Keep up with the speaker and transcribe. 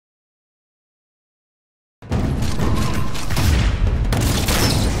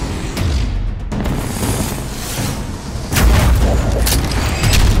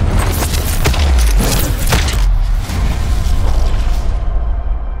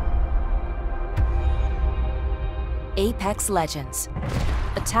Apex Legends,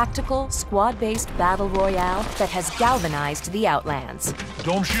 a tactical, squad-based battle royale that has galvanized the Outlands.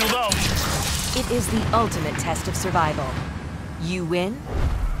 Dome shield out! It is the ultimate test of survival. You win,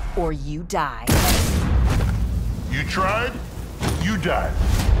 or you die. You tried, you died.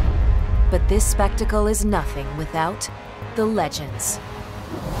 But this spectacle is nothing without the legends.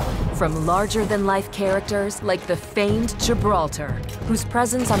 From larger-than-life characters like the famed Gibraltar, whose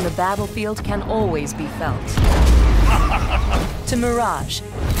presence on the battlefield can always be felt, to Mirage,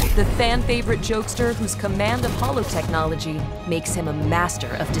 the fan-favorite jokester whose command of holotechnology makes him a master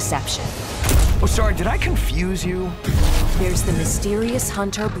of deception. Oh, sorry, did I confuse you? There's the mysterious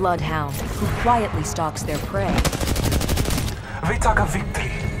hunter Bloodhound, who quietly stalks their prey. We talk of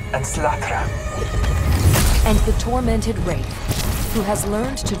victory and slaughter. And the tormented Wraith, who has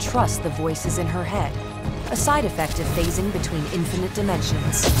learned to trust the voices in her head, a side effect of phasing between infinite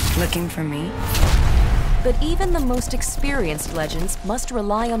dimensions. Looking for me? But even the most experienced legends must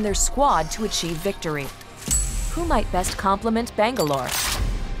rely on their squad to achieve victory. Who might best complement Bangalore?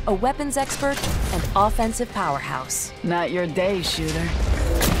 A weapons expert and offensive powerhouse. Not your day, shooter.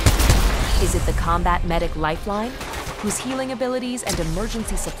 Is it the combat medic Lifeline, whose healing abilities and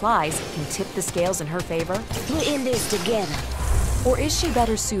emergency supplies can tip the scales in her favor? We're in this together. Or is she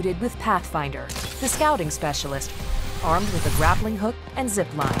better suited with Pathfinder, the scouting specialist, armed with a grappling hook and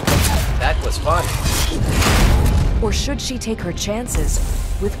zipline? That was fun. Or should she take her chances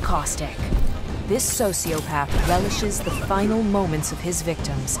with Caustic? This sociopath relishes the final moments of his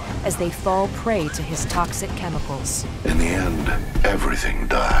victims as they fall prey to his toxic chemicals. In the end, everything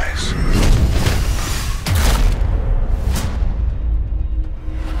dies.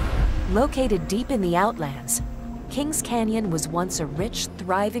 Located deep in the Outlands, Kings Canyon was once a rich,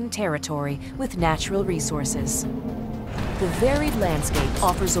 thriving territory with natural resources. The varied landscape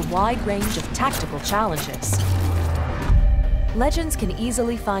offers a wide range of tactical challenges. Legends can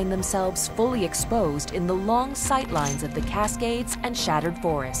easily find themselves fully exposed in the long sightlines of the Cascades and Shattered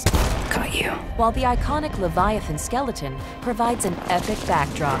Forest. Got you. While the iconic Leviathan skeleton provides an epic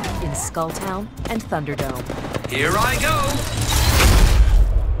backdrop in Skulltown and Thunderdome. Here I go!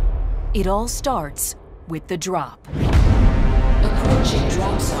 It all starts with the drop. Approaching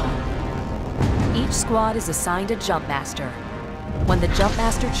drop zone. Each squad is assigned a jump master. When the jump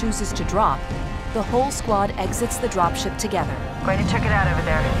master chooses to drop, the whole squad exits the dropship together. Going to check it out over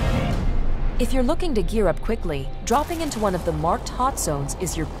there. If you're looking to gear up quickly, dropping into one of the marked hot zones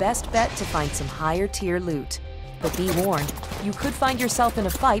is your best bet to find some higher tier loot. But be warned, you could find yourself in a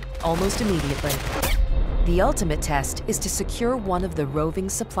fight almost immediately. The ultimate test is to secure one of the roving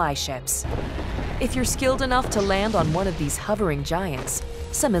supply ships. If you're skilled enough to land on one of these hovering giants,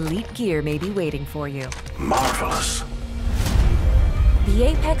 some elite gear may be waiting for you. Marvelous. The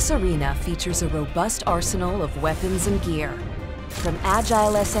Apex Arena features a robust arsenal of weapons and gear, from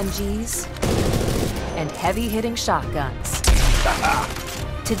agile SMGs and heavy-hitting shotguns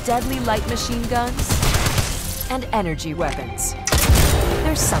to deadly light machine guns and energy weapons.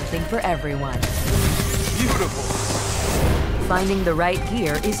 There's something for everyone. Beautiful. Finding the right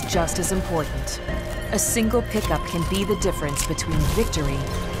gear is just as important. A single pickup can be the difference between victory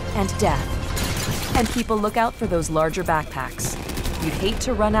and death. And people look out for those larger backpacks. You'd hate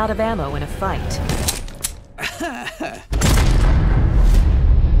to run out of ammo in a fight.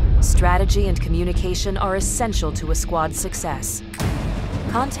 Strategy and communication are essential to a squad's success.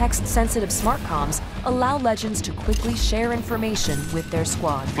 Context-sensitive smart comms allow legends to quickly share information with their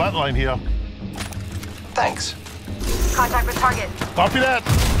squad. Flatline here. Thanks. Contact with target. Copy that.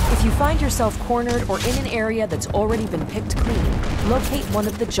 If you find yourself cornered or in an area that's already been picked clean, locate one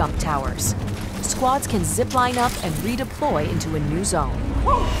of the jump towers. Squads can zipline up and redeploy into a new zone.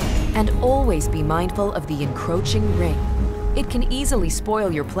 And always be mindful of the encroaching ring. It can easily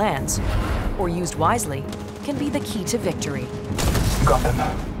spoil your plans, or used wisely, can be the key to victory. Got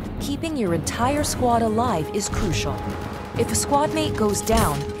them. Keeping your entire squad alive is crucial. If a squad mate goes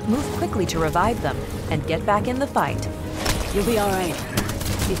down, move quickly to revive them and get back in the fight. You'll be all right.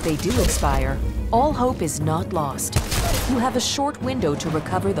 If they do expire, all hope is not lost. You have a short window to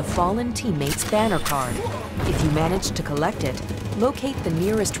recover the fallen teammate's banner card. If you manage to collect it, locate the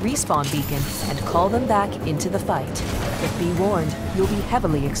nearest respawn beacon and call them back into the fight. But be warned, you'll be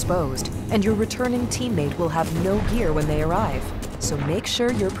heavily exposed, and your returning teammate will have no gear when they arrive. So make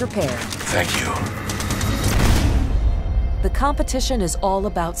sure you're prepared. Thank you. The competition is all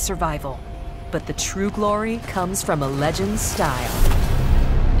about survival, but the true glory comes from a legend's style.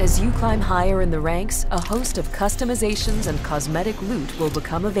 As you climb higher in the ranks, a host of customizations and cosmetic loot will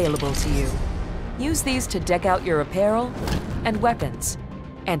become available to you. Use these to deck out your apparel and weapons,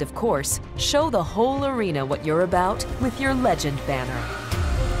 And of course, show the whole arena what you're about with your Legend banner.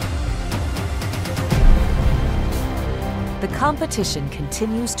 The competition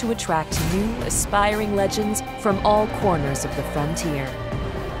continues to attract new, aspiring legends from all corners of the frontier.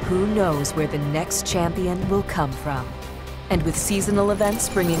 Who knows where the next champion will come from? And with seasonal events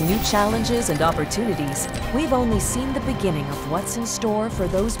bringing new challenges and opportunities, we've only seen the beginning of what's in store for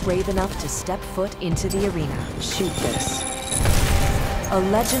those brave enough to step foot into the arena. Shoot this. A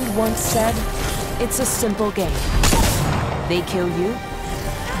legend once said, it's a simple game. They kill you,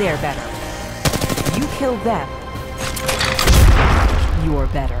 they're better. You kill them, you're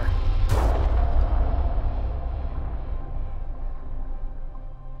better.